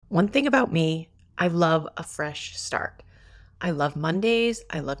One thing about me, I love a fresh start. I love Mondays,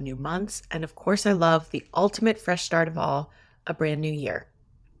 I love new months, and of course, I love the ultimate fresh start of all, a brand new year.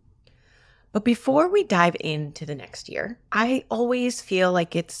 But before we dive into the next year, I always feel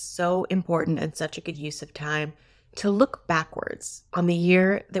like it's so important and such a good use of time to look backwards on the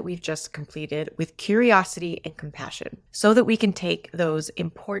year that we've just completed with curiosity and compassion so that we can take those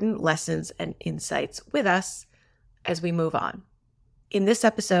important lessons and insights with us as we move on. In this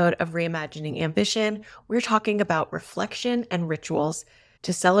episode of Reimagining Ambition, we're talking about reflection and rituals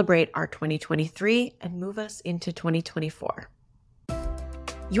to celebrate our 2023 and move us into 2024.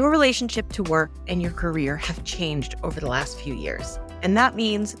 Your relationship to work and your career have changed over the last few years, and that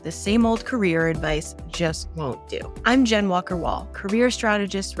means the same old career advice just won't do. I'm Jen Walker-Wall, career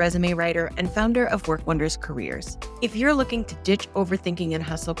strategist, resume writer, and founder of WorkWonders Careers. If you're looking to ditch overthinking and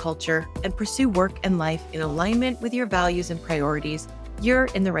hustle culture and pursue work and life in alignment with your values and priorities, you're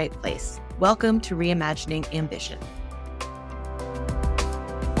in the right place. Welcome to Reimagining Ambition.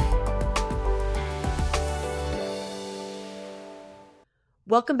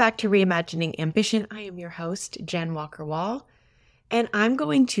 Welcome back to Reimagining Ambition. I am your host, Jen Walker-Wall, and I'm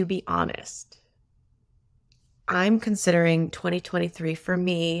going to be honest. I'm considering 2023 for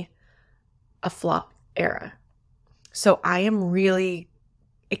me a flop era. So I am really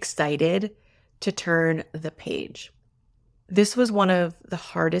excited to turn the page. This was one of the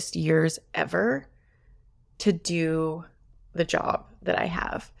hardest years ever to do the job that I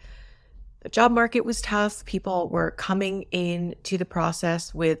have. The job market was tough. People were coming into the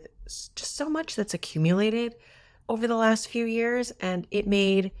process with just so much that's accumulated over the last few years, and it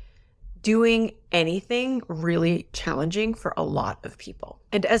made doing anything really challenging for a lot of people.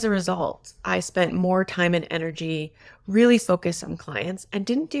 And as a result, I spent more time and energy really focused on clients and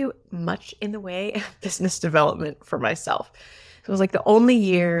didn't do much in the way of business development for myself. So it was like the only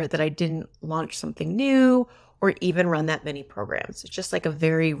year that I didn't launch something new or even run that many programs. It's just like a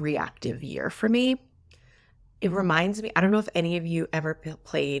very reactive year for me. It reminds me, I don't know if any of you ever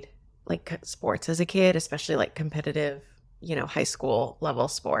played like sports as a kid, especially like competitive, high school level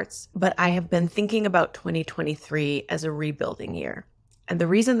sports. But I have been thinking about 2023 as a rebuilding year. And the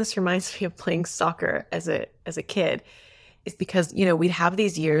reason this reminds me of playing soccer as a kid is because, we'd have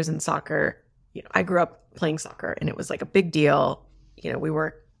these years in soccer. I grew up playing soccer and it was like a big deal. We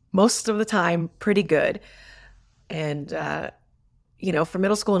were most of the time pretty good. And, for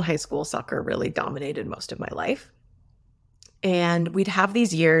middle school and high school, soccer really dominated most of my life. And we'd have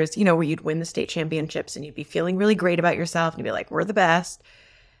these years, where you'd win the state championships and you'd be feeling really great about yourself and you'd be like, we're the best.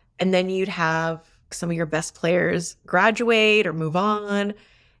 And then you'd have some of your best players graduate or move on.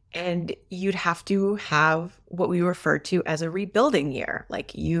 And you'd have to have what we refer to as a rebuilding year.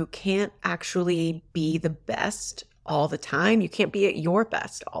 Like you can't actually be the best all the time. You can't be at your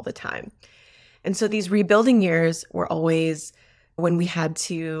best all the time. And so these rebuilding years were always when we had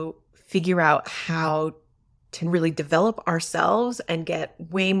to figure out how to really develop ourselves and get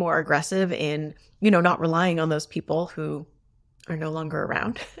way more aggressive in, not relying on those people who are no longer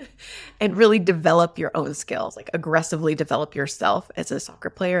around and really develop your own skills, like aggressively develop yourself as a soccer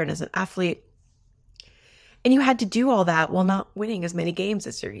player and as an athlete. And you had to do all that while not winning as many games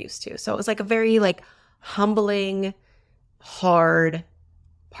as you're used to. So it was like a very humbling, hard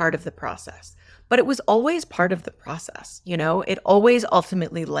part of the process. But it was always part of the process, It always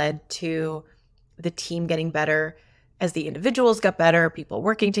ultimately led to the team getting better as the individuals got better, people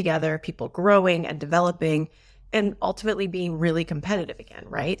working together, people growing and developing, and ultimately being really competitive again,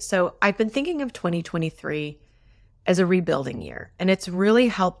 right? So I've been thinking of 2023 as a rebuilding year, and it's really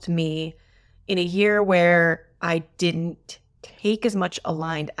helped me in a year where I didn't take as much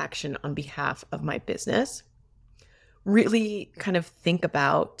aligned action on behalf of my business, really kind of think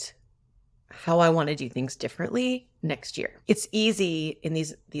about how I want to do things differently next year. It's easy in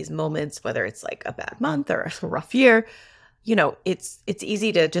these moments, whether it's like a bad month or a rough year, it's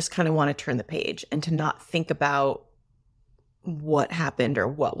easy to just kind of want to turn the page and to not think about what happened or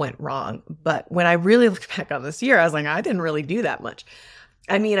what went wrong. But when I really looked back on this year, I was like, I didn't really do that much.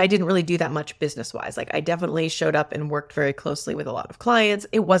 I didn't really do that much business-wise. Like I definitely showed up and worked very closely with a lot of clients.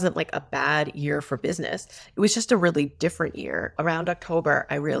 It wasn't like a bad year for business. It was just a really different year. Around October,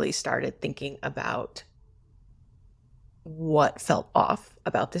 I really started thinking about what felt off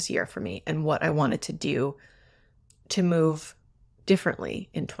about this year for me and what I wanted to do to move differently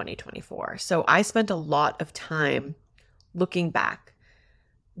in 2024. So I spent a lot of time looking back,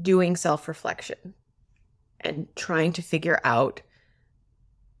 doing self-reflection, and trying to figure out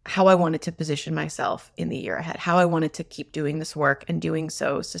how I wanted to position myself in the year ahead, how I wanted to keep doing this work and doing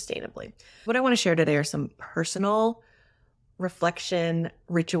so sustainably. What I want to share today are some personal reflection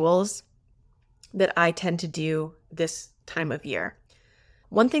rituals that I tend to do this time of year.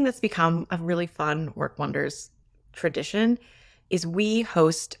 One thing that's become a really fun Work Wonders tradition is we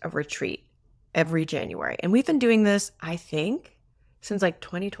host a retreat every January. And we've been doing this, I think, since like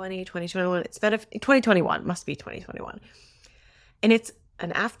 2020, 2021. It's been 2021, must be 2021. And it's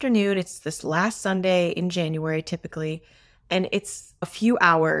an afternoon. It's this last Sunday in January, typically. And it's a few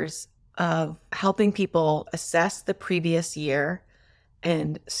hours of helping people assess the previous year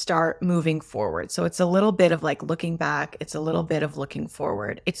and start moving forward. So it's a little bit of like looking back. It's a little bit of looking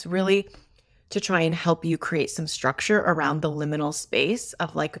forward. It's really to try and help you create some structure around the liminal space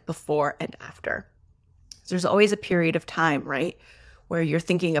of like before and after. So there's always a period of time, right, where you're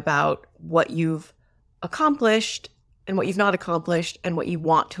thinking about what you've accomplished and what you've not accomplished and what you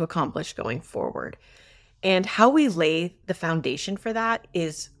want to accomplish going forward. And how we lay the foundation for that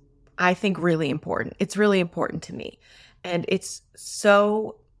is, I think, really important. It's really important to me. And it's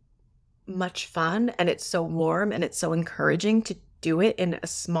so much fun and it's so warm and it's so encouraging to do it in a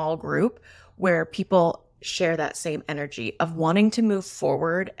small group where people share that same energy of wanting to move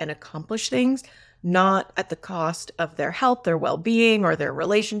forward and accomplish things, not at the cost of their health, their well-being, or their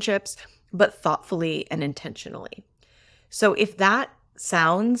relationships, but thoughtfully and intentionally. So if that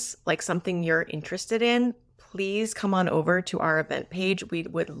sounds like something you're interested in, please come on over to our event page. We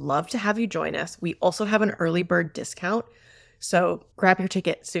would love to have you join us. We also have an early bird discount. So grab your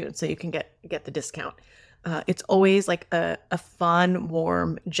ticket soon so you can get the discount. It's always like a fun,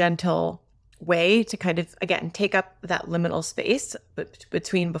 warm, gentle way to kind of, again, take up that liminal space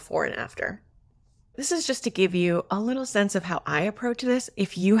between before and after. This is just to give you a little sense of how I approach this.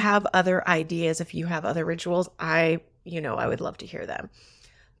 If you have other ideas, if you have other rituals, I would love to hear them.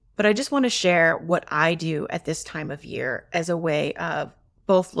 But I just want to share what I do at this time of year as a way of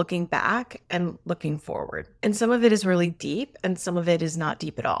both looking back and looking forward. And some of it is really deep and some of it is not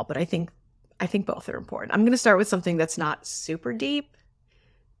deep at all. But I think both are important. I'm going to start with something that's not super deep,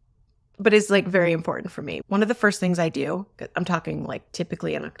 but is like very important for me. One of the first things I do, I'm talking like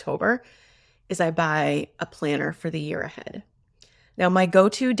typically in October, is I buy a planner for the year ahead. Now, my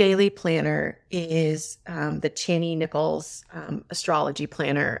go-to daily planner is the Chani Nichols astrology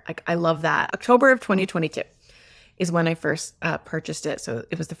planner. I love that. October of 2022 is when I first purchased it. So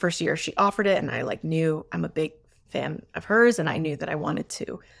it was the first year she offered it, and I knew I'm a big fan of hers, and I knew that I wanted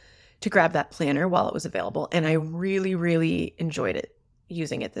to grab that planner while it was available. And I really, really enjoyed it,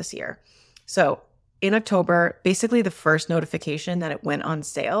 using it this year. So in October, basically the first notification that it went on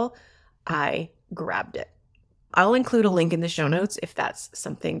sale, I grabbed it. I'll include a link in the show notes if that's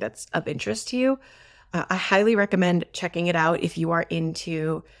something that's of interest to you. I highly recommend checking it out if you are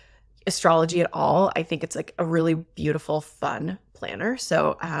into astrology at all. I think it's like a really beautiful, fun planner.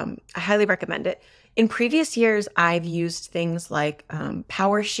 So I highly recommend it. In previous years, I've used things like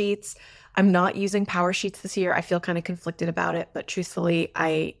Power Sheets. I'm not using Power Sheets this year. I feel kind of conflicted about it, but truthfully,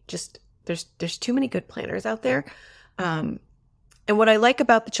 there's too many good planners out there. And what I like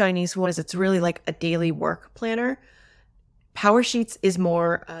about the Chinese one is it's really like a daily work planner. Power Sheets is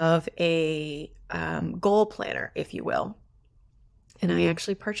more of a goal planner, if you will. And I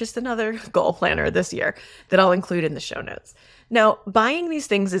actually purchased another goal planner this year that I'll include in the show notes. Now, buying these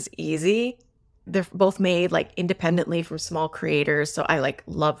things is easy. They're both made like independently from small creators. So I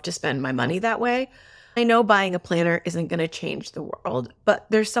love to spend my money that way. I know buying a planner isn't going to change the world, but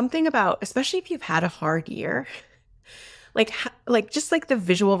there's something about, especially if you've had a hard year, just the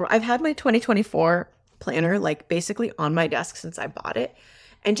visual. I've had my 2024 planner basically on my desk since I bought it.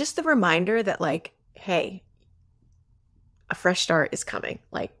 And just the reminder that hey, a fresh start is coming.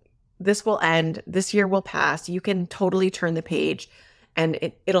 This will end. This year will pass. You can totally turn the page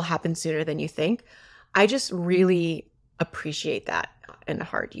and it'll happen sooner than you think. I just really appreciate that in a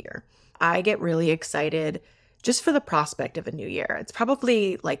hard year. I get really excited just for the prospect of a new year. It's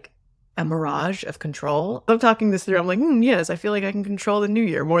probably a mirage of control. I'm talking this through. I'm like, yes, I feel like I can control the new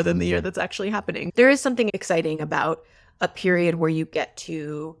year more than the year that's actually happening. There is something exciting about a period where you get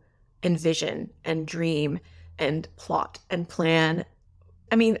to envision and dream and plot and plan.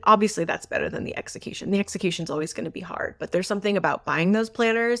 I mean, obviously that's better than the execution. The execution's always going to be hard, but there's something about buying those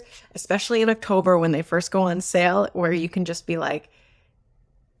planners, especially in October when they first go on sale, where you can just be like,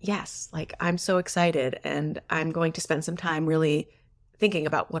 yes, I'm so excited and I'm going to spend some time really thinking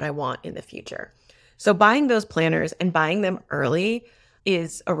about what I want in the future. So buying those planners and buying them early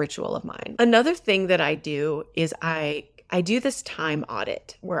is a ritual of mine. Another thing that I do is I do this time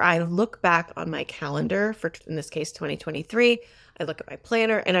audit where I look back on my calendar for, in this case, 2023. I look at my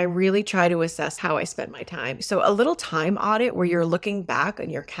planner and I really try to assess how I spend my time. So a little time audit where you're looking back on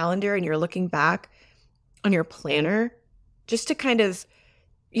your calendar and you're looking back on your planner just to kind of,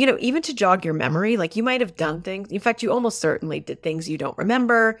 even to jog your memory. Like you might have done things. In fact, you almost certainly did things you don't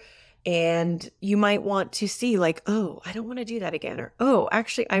remember. And you might want to see like, oh, I don't want to do that again. Or, oh,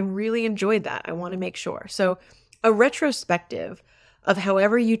 actually, I really enjoyed that. I want to make sure. So a retrospective of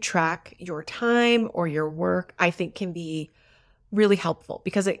however you track your time or your work, I think can be really helpful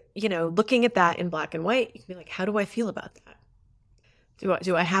because looking at that in black and white, you can be like, how do I feel about that?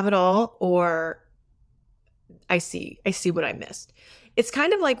 Do I have it all? Or I see what I missed. It's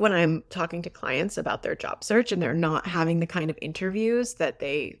kind of like when I'm talking to clients about their job search and they're not having the kind of interviews that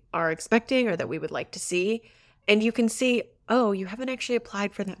they are expecting or that we would like to see. And you can see, oh, you haven't actually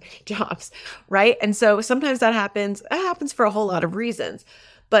applied for that many jobs, right? And so sometimes that happens. That happens for a whole lot of reasons.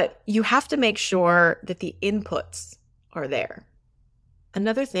 But you have to make sure that the inputs are there.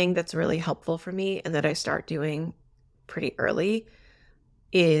 Another thing that's really helpful for me and that I start doing pretty early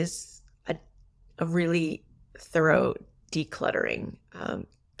is a really thorough decluttering,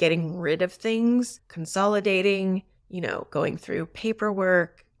 getting rid of things, consolidating, going through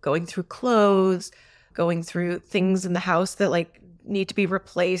paperwork, going through clothes, going through things in the house that like need to be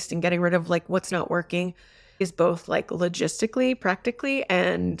replaced and getting rid of like what's not working is both like logistically, practically,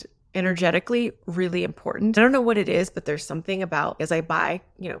 and energetically really important. I don't know what it is, but there's something about as I buy,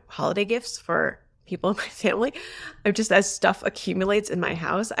 holiday gifts for people in my family, as stuff accumulates in my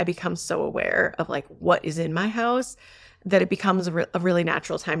house, I become so aware of like what is in my house that it becomes a really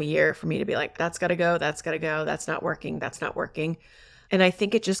natural time of year for me to be like, that's got to go, that's got to go, that's not working, that's not working. And I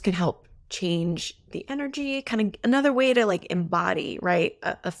think it just can help change the energy, kind of another way to like embody, right?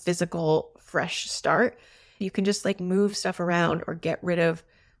 A physical fresh start. You can just like move stuff around or get rid of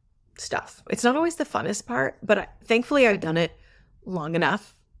stuff. It's not always the funnest part, but thankfully I've done it long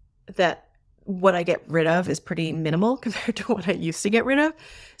enough that what I get rid of is pretty minimal compared to what I used to get rid of.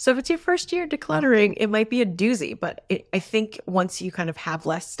 So if it's your first year decluttering, it might be a doozy, but I think once you kind of have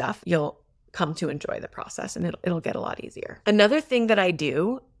less stuff, you'll come to enjoy the process and it'll get a lot easier. Another thing that I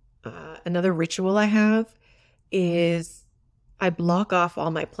do, another ritual I have is I block off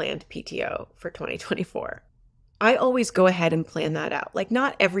all my planned PTO for 2024. I always go ahead and plan that out. Like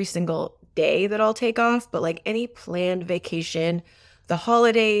not every single day that I'll take off, but like any planned vacation, the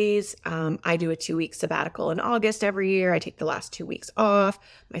holidays, I do a 2-week sabbatical in August every year. I take the last 2 weeks off.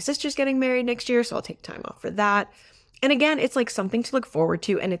 My sister's getting married next year, so I'll take time off for that. And again, it's like something to look forward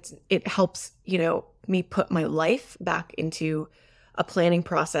to. And it helps, me put my life back into a planning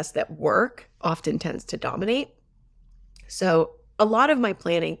process that work often tends to dominate. So a lot of my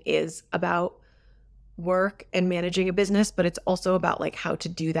planning is about work and managing a business, but it's also about like how to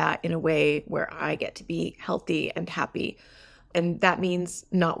do that in a way where I get to be healthy and happy. And that means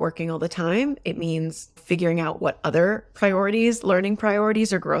not working all the time. It means figuring out what other priorities, learning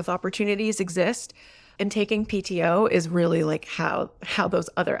priorities or growth opportunities exist. And taking PTO is really like how those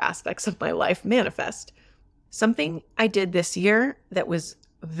other aspects of my life manifest. Something I did this year that was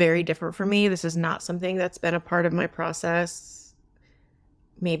very different for me, this is not something that's been a part of my process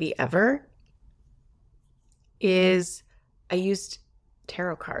maybe ever, is I used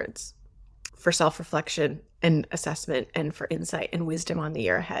tarot cards for self-reflection and assessment and for insight and wisdom on the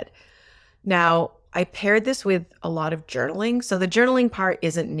year ahead. Now, I paired this with a lot of journaling. So the journaling part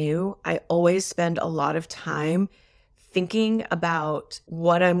isn't new. I always spend a lot of time thinking about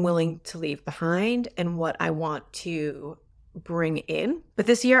what I'm willing to leave behind and what I want to bring in. But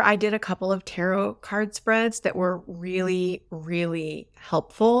this year I did a couple of tarot card spreads that were really, really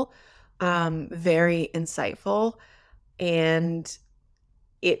helpful, very insightful, and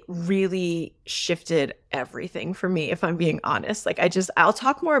it really shifted everything for me, if I'm being honest. Like I'll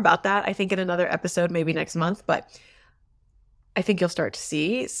talk more about that, I think in another episode, maybe next month, but I think you'll start to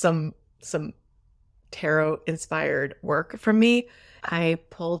see some tarot inspired work from me. I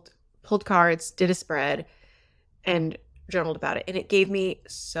pulled cards, did a spread, and journaled about it. And it gave me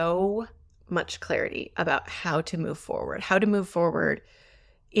so much clarity about how to move forward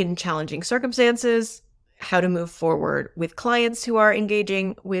in challenging circumstances, how to move forward with clients who are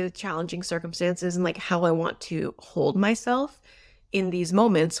engaging with challenging circumstances, and like how I want to hold myself in these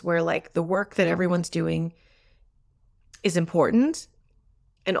moments where like the work that everyone's doing is important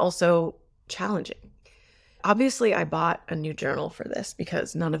and also challenging. Obviously, I bought a new journal for this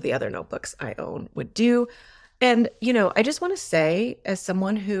because none of the other notebooks I own would do. And, I just want to say, as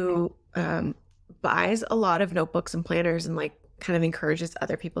someone who buys a lot of notebooks and planners and like kind of encourages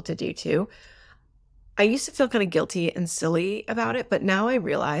other people to do too, I used to feel kind of guilty and silly about it, but now I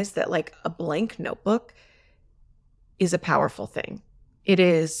realize that like a blank notebook is a powerful thing. It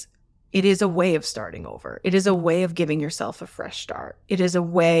is a way of starting over. It is a way of giving yourself a fresh start. It is a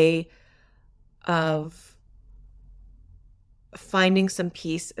way of finding some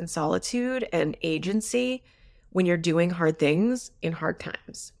peace and solitude and agency when you're doing hard things in hard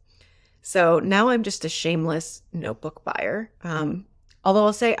times. So now I'm just a shameless notebook buyer. Although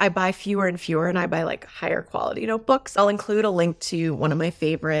I'll say I buy fewer and fewer, and I buy like higher quality notebooks. I'll include a link to one of my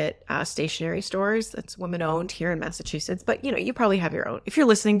favorite stationery stores that's women owned here in Massachusetts. But you probably have your own. If you're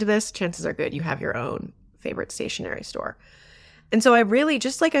listening to this, chances are good you have your own favorite stationery store. And so I really,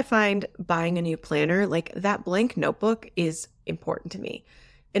 just like I find buying a new planner, like that blank notebook is important to me.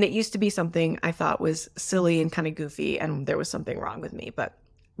 And it used to be something I thought was silly and kind of goofy, and there was something wrong with me. But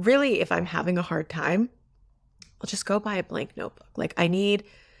really, if I'm having a hard time, I'll just go buy a blank notebook. Like I need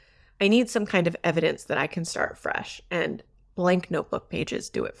some kind of evidence that I can start fresh, and blank notebook pages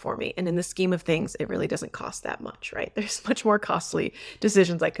do it for me. And in the scheme of things, it really doesn't cost that much, right? There's much more costly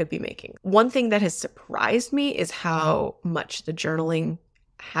decisions I could be making. One thing that has surprised me is how much the journaling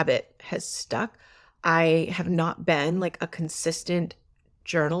habit has stuck. I have not been like a consistent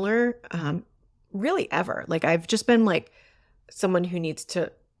journaler, really ever. Like I've just been like someone who needs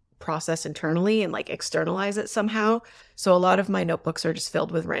to process internally and like externalize it somehow. So a lot of my notebooks are just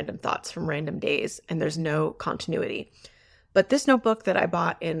filled with random thoughts from random days, and there's no continuity. But this notebook that I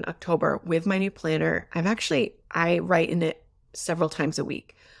bought in October with my new planner, I write in it several times a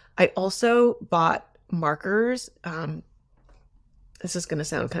week. I also bought markers. This is going to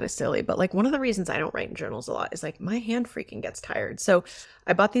sound kind of silly, but like one of the reasons I don't write in journals a lot is like my hand freaking gets tired. So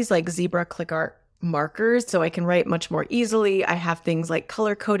I bought these like zebra click art markers so I can write much more easily. I have things like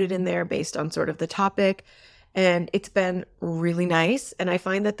color coded in there based on sort of the topic. And it's been really nice. And I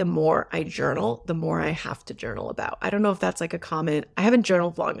find that the more I journal, the more I have to journal about. I don't know if that's like a comment. I haven't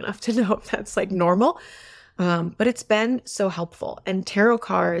journaled long enough to know if that's like normal. But it's been so helpful. And tarot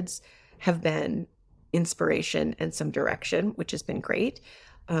cards have been inspiration and some direction, which has been great.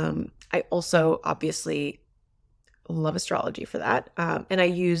 I also obviously love astrology for that. And I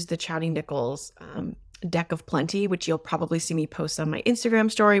use the Chowdy Nichols Deck of Plenty, which you'll probably see me post on my Instagram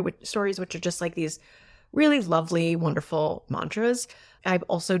stories, which are just like these really lovely, wonderful mantras. I've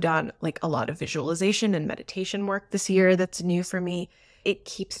also done like a lot of visualization and meditation work this year that's new for me. It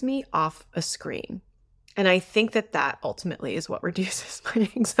keeps me off a screen. And I think that ultimately is what reduces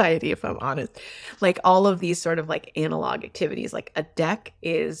my anxiety, if I'm honest. Like all of these sort of like analog activities, like a deck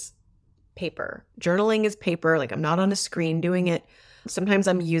is paper. Journaling is paper. Like I'm not on a screen doing it. Sometimes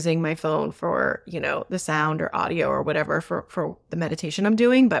I'm using my phone for, the sound or audio or whatever for the meditation I'm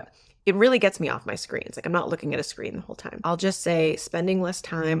doing, but it really gets me off my screens. Like I'm not looking at a screen the whole time. I'll just say spending less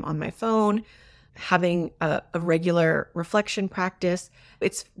time on my phone, having a regular reflection practice.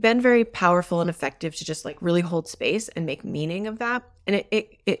 It's been very powerful and effective to just like really hold space and make meaning of that. And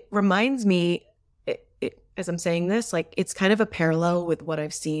it reminds me, as I'm saying this, like it's kind of a parallel with what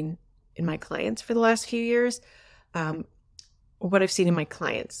I've seen in my clients for the last few years, or what I've seen in my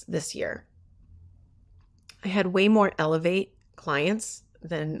clients this year. I had way more Elevate clients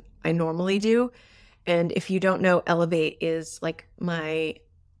than I normally do. And if you don't know, Elevate is like my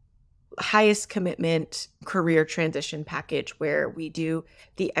highest commitment career transition package, where we do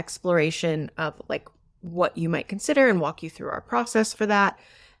the exploration of like what you might consider and walk you through our process for that,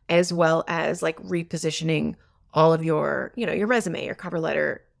 as well as like repositioning all of your, your resume, your cover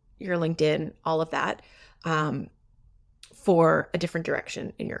letter, your LinkedIn, all of that, for a different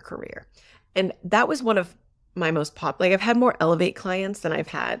direction in your career. And that was one of my most popular. Like I've had more Elevate clients than I've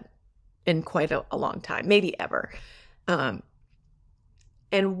had in quite a long time, maybe ever.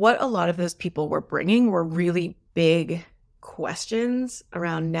 And what a lot of those people were bringing were really big questions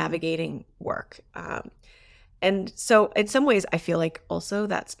around navigating work. And so in some ways, I feel like also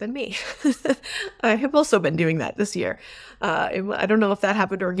that's been me. I have also been doing that this year. I don't know if that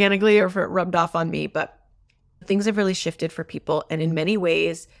happened organically or if it rubbed off on me, but things have really shifted for people. And in many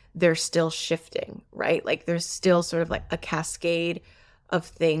ways, they're still shifting, right? Like there's still sort of like a cascade of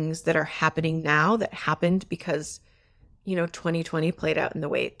things that are happening now that happened because 2020 played out in the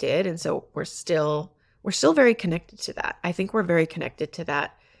way it did. And so we're still very connected to that. I think we're very connected to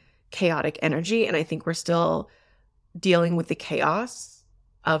that chaotic energy. And I think we're still dealing with the chaos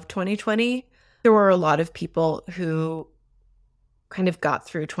of 2020. There were a lot of people who kind of got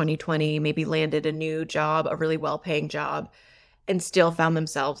through 2020, maybe landed a new job, a really well-paying job, and still found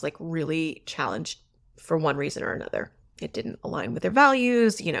themselves like really challenged for one reason or another. It didn't align with their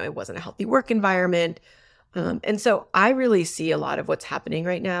values. It wasn't a healthy work environment. And so I really see a lot of what's happening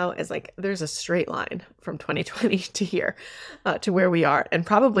right now as like there's a straight line from 2020 to here, to where we are, and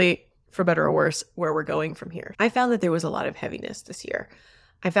probably for better or worse, where we're going from here. I found that there was a lot of heaviness this year.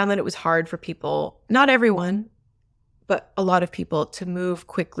 I found that it was hard for people, not everyone, but a lot of people, to move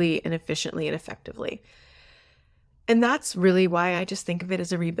quickly and efficiently and effectively. And that's really why I just think of it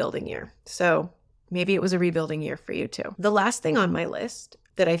as a rebuilding year. So maybe it was a rebuilding year for you too. The last thing on my list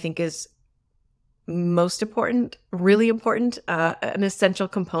that I think is most important, really important, an essential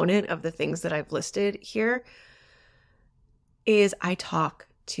component of the things that I've listed here is I talk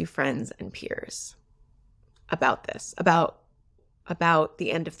to friends and peers about this, about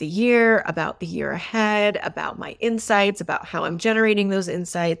the end of the year, about the year ahead, about my insights, about how I'm generating those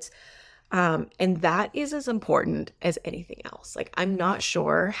insights. And that is as important as anything else. Like, I'm not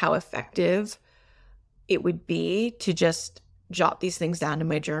sure how effective it would be to just jot these things down in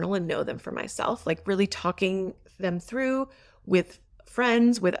my journal and know them for myself, like really talking them through with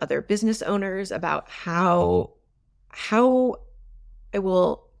friends, with other business owners about how I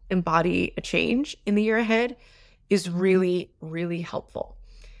will embody a change in the year ahead is really, really helpful.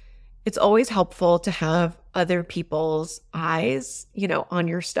 It's always helpful to have other people's eyes, on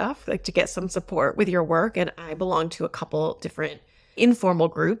your stuff, like to get some support with your work. And I belong to a couple different informal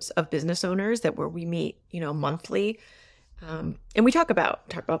groups of business owners where we meet, monthly. And we talk about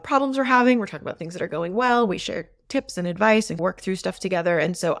problems we're having. We're talking about things that are going well. We share tips and advice and work through stuff together.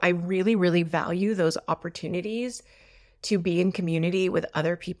 And so I really, really value those opportunities to be in community with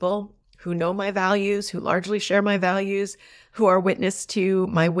other people who know my values, who largely share my values, who are witness to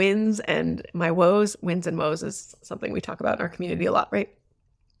my wins and my woes. Wins and woes is something we talk about in our community a lot, right?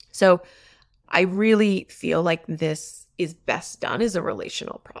 So I really feel like this is best done as a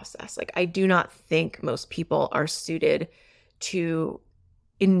relational process. Like, I do not think most people are suited to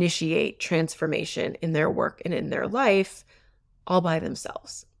initiate transformation in their work and in their life all by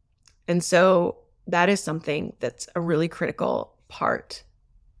themselves. And so that is something that's a really critical part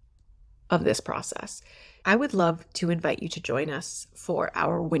of this process. I would love to invite you to join us for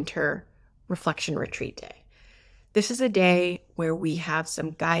our winter reflection retreat day. This is a day where we have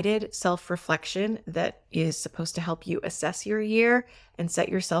some guided self-reflection that is supposed to help you assess your year and set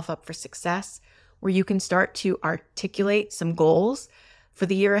yourself up for success, where you can start to articulate some goals for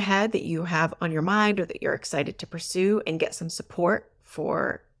the year ahead that you have on your mind or that you're excited to pursue, and get some support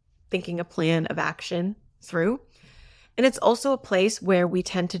for thinking a plan of action through. And it's also a place where we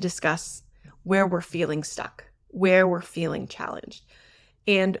tend to discuss where we're feeling stuck, where we're feeling challenged.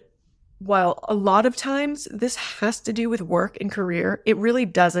 And while a lot of times this has to do with work and career, it really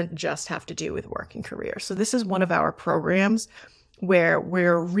doesn't just have to do with work and career. So this is one of our programs where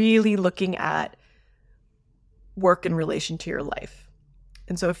we're really looking at work in relation to your life.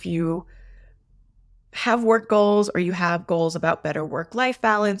 And so if you have work goals, or you have goals about better work-life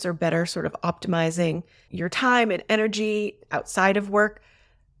balance, or better sort of optimizing your time and energy outside of work,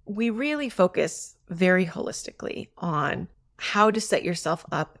 we really focus very holistically on how to set yourself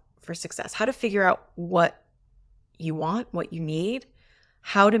up for success, how to figure out what you want, what you need,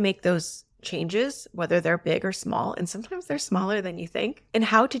 how to make those changes, whether they're big or small, and sometimes they're smaller than you think, and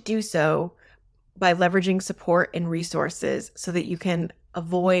how to do so by leveraging support and resources so that you can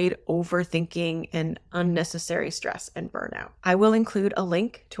avoid overthinking and unnecessary stress and burnout. I will include a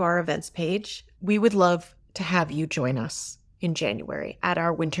link to our events page. We would love to have you join us in January at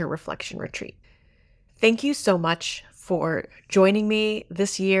our winter reflection retreat. Thank you so much for joining me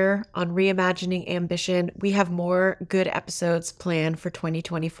this year on Reimagining Ambition. We have more good episodes planned for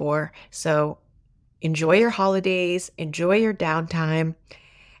 2024. So enjoy your holidays, enjoy your downtime,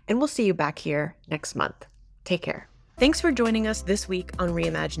 and we'll see you back here next month. Take care. Thanks for joining us this week on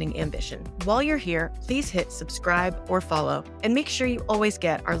Reimagining Ambition. While you're here, please hit subscribe or follow, and make sure you always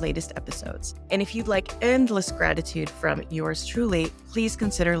get our latest episodes. And if you'd like endless gratitude from yours truly, please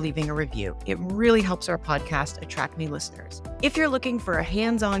consider leaving a review. It really helps our podcast attract new listeners. If you're looking for a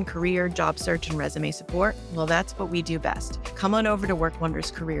hands-on career, job search, and resume support, well, that's what we do best. Come on over to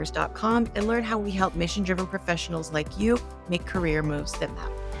workwonderscareers.com and learn how we help mission-driven professionals like you make career moves that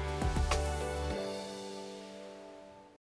matter.